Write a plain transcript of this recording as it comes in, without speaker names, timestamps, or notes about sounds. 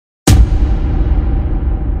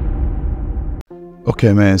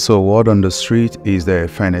Okay, man, so word on the street is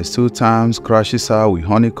that Finesse2Tymes crashes out with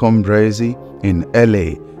HoneyKomb Brazy in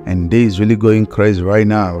LA, and this is really going crazy right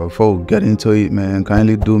now. Before we get into it, man,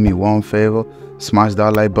 kindly do me one favor, smash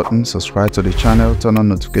that like button, subscribe to the channel, turn on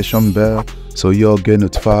notification bell so you'll get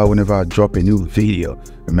notified whenever I drop a new video.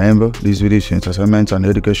 Remember, this video is for entertainment and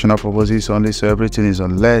educational purposes only, so everything is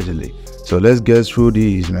allegedly. So let's get through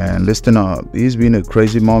these, man. Listen up. It's been a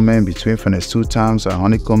crazy moment between Finesse2Tymes and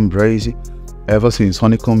HoneyKomb Brazy ever since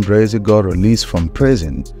HoneyKomb Brazy got released from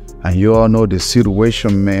prison. And you all know the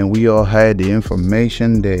situation, man. We all had the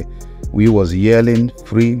information that we was yelling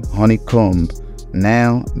free HoneyKomb.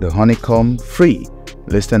 Now the HoneyKomb free.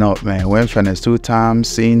 Listen up, man. When Finesse2Tymes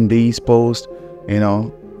seen these posts, you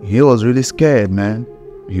know, he was really scared, man.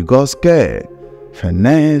 He got scared.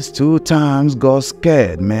 Finesse2Tymes got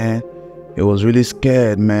scared, man. He was really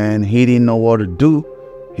scared, man. He didn't know what to do.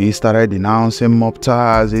 He started denouncing mob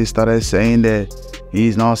ties. He started saying that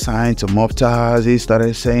he's not signed to mob ties. He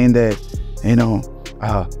started saying that, you know,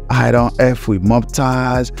 I don't F with mob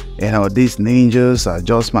ties. You know, these ninjas are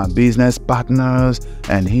just my business partners.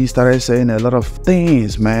 And he started saying a lot of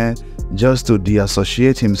things, man, just to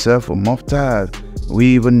deassociate himself from mob ties.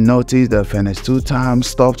 We even noticed that Finesse2Tymes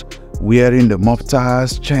stopped wearing the mob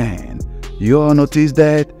ties chain. You all noticed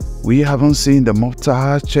that? We haven't seen the mob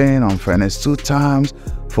ties chain on Finesse2Tymes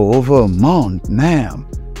for over a month now,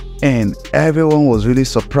 and everyone was really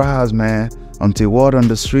surprised, man, until word on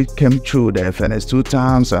the street came through that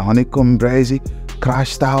Finesse2Tymes and HoneyKomb Brazy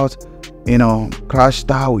crashed out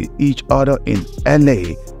with each other in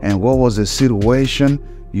LA. And what was the situation?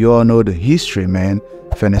 You all know the history, man.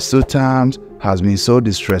 Finesse2Tymes has been so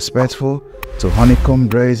disrespectful to HoneyKomb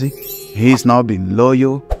Brazy. He's not been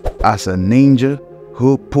loyal as a ninja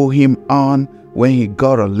who put him on when he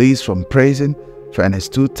got released from prison.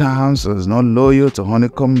 Finesse2Tymes was not loyal to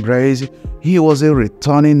HoneyKomb Brazy. He wasn't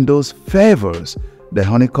returning those favors that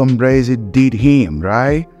HoneyKomb Brazy did him,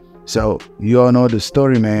 right? So you all know the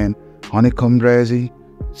story, man. HoneyKomb Brazy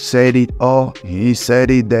said it all. He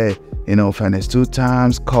said it that, you know,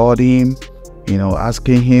 Finesse2Tymes called him, you know,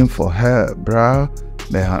 asking him for help, bro.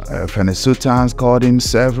 Finesse2Tymes called him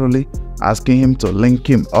severally, asking him to link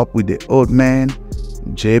him up with the old man,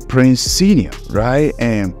 J Prince Sr., right?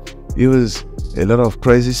 And it was a lot of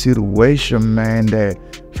crazy situation, man, that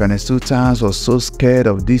Finesse2Tymes was so scared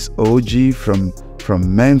of this OG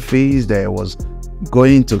from Memphis that was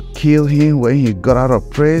going to kill him when he got out of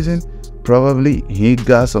prison. Probably he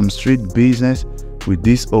got some street business with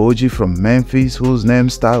this OG from Memphis whose name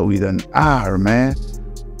starts with an R, man.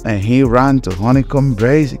 And he ran to HoneyKomb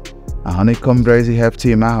Brazy. And HoneyKomb Brazy helped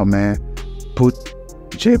him out, man. Put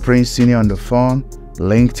J Prince Sr. on the phone,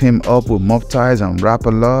 linked him up with mob ties and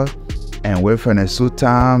rapper love. And when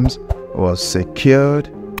Finesse2Tymes was secured,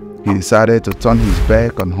 he decided to turn his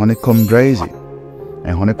back on HoneyKomb Brazy.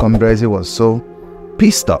 And HoneyKomb Brazy was so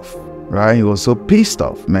pissed off, right? He was so pissed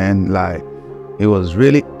off, man. Like, he was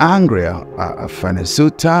really angry at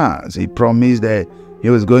Finesse2Tymes. He promised that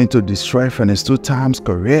he was going to destroy Finesse2Tymes'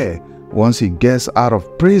 career once he gets out of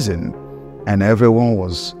prison. And everyone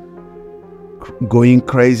was going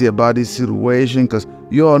crazy about this situation because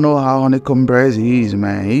you all know how HoneyKomb Brazy is,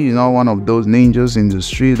 man. He's not one of those ninjas in the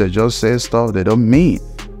street that just say stuff they don't mean,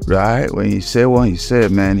 right? When he said what he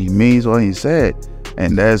said, man, he means what he said.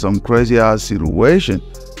 And there's some crazy ass situation.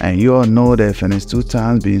 And you all know that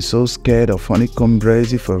Finesse2Tymes been so scared of HoneyKomb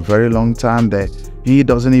Brazy for a very long time that he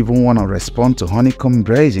doesn't even want to respond to HoneyKomb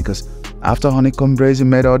Brazy, because after HoneyKomb Brazy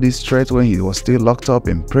made all these threats when he was still locked up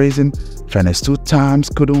in prison,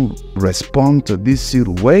 Finesse2Tymes couldn't respond to this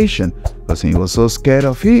situation because he was so scared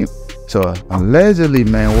of him. So allegedly,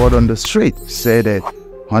 man, word on the street said that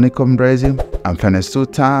HoneyKomb Brazy and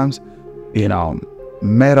Finesse2Tymes, you know,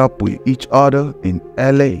 met up with each other in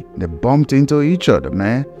LA. They bumped into each other,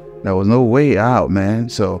 man. There was no way out, man.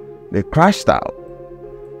 So they crashed out.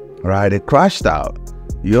 Right? They crashed out.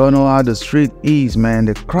 You all know how the street is, man.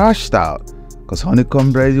 They crashed out because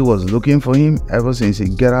HoneyKomb Brazy was looking for him ever since he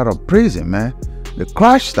got out of prison, man. They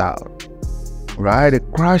crashed out. Right? They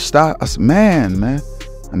crashed out as man.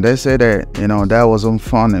 And they said that, you know, that wasn't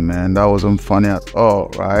funny, man. That wasn't funny at all,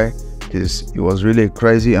 right? Because it was really a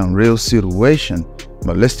crazy and real situation.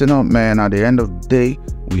 But listen up, man. At the end of the day,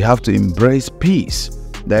 we have to embrace peace.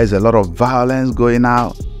 There's a lot of violence going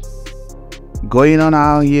on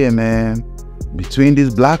out here, man, between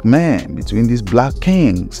these black men, between these black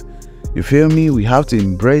kings. You feel me? We have to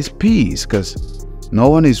embrace peace because no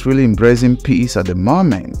one is really embracing peace at the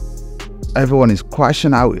moment. Everyone is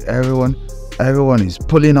crashing out with everyone. Everyone is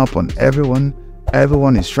pulling up on everyone.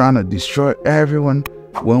 Everyone is trying to destroy everyone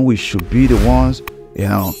when we should be the ones, you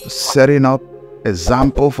know, setting up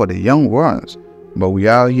example for the young ones. But we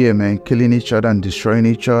out here, man, killing each other and destroying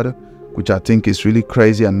each other, which I think is really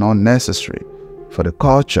crazy and not necessary for the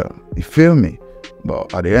culture. You feel me?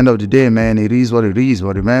 But at the end of the day, man, it is what it is.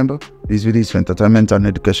 But remember, this video is for entertainment and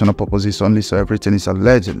educational purposes only, so everything is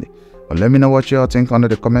allegedly. But let me know what y'all think under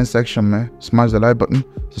the comment section, man. Smash the like button,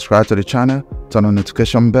 subscribe to the channel, turn on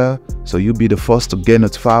notification bell so you'll be the first to get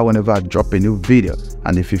notified whenever I drop a new video.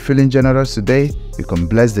 And if you're feeling generous today, you can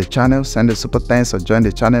bless the channel, send a super thanks or join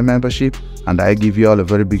the channel membership, and I give you all a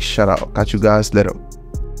very big shout out. Catch you guys later.